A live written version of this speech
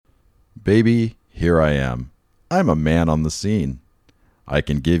Baby, here I am. I'm a man on the scene. I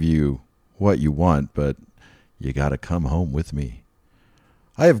can give you what you want, but you gotta come home with me.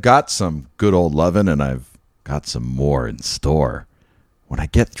 I have got some good old lovin', and I've got some more in store. When I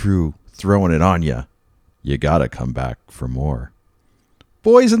get through throwing it on you gotta come back for more.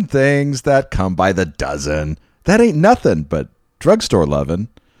 Boys and things that come by the dozen, that ain't nothing but drugstore lovin'.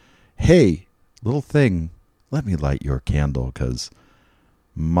 Hey, little thing, let me light your candle, 'cause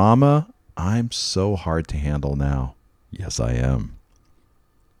Mama, I'm so hard to handle now. Yes, I am.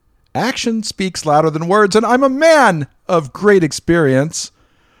 Action speaks louder than words, and I'm a man of great experience.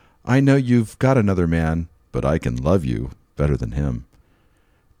 I know you've got another man, but I can love you better than him.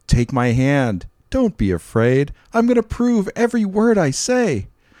 Take my hand. Don't be afraid. I'm going to prove every word I say.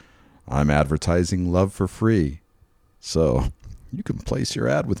 I'm advertising love for free, so you can place your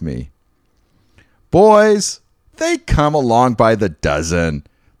ad with me. Boys, they come along by the dozen.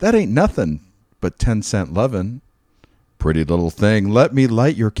 That ain't nothing but 10-cent lovin'. Pretty little thing, let me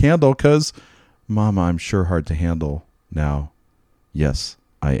light your candle, 'cause Mama, I'm sure hard to handle now. Yes,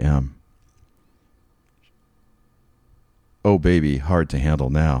 I am. Oh, baby, hard to handle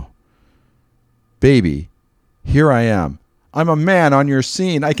now. Baby, here I am. I'm a man on your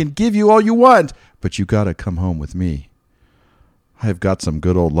scene. I can give you all you want, but you gotta come home with me. I've got some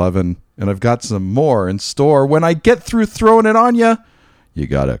good old lovin', and I've got some more in store. When I get through throwing it on you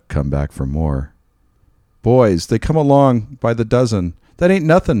gotta come back for more. Boys, they come along by the dozen. That ain't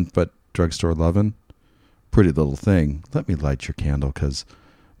nothing but drugstore lovin'. Pretty little thing, let me light your candle, 'cause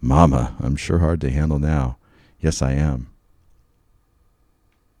Mama, I'm sure hard to handle now. Yes, I am.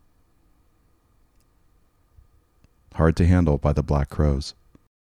 Hard to Handle by the Black Crowes.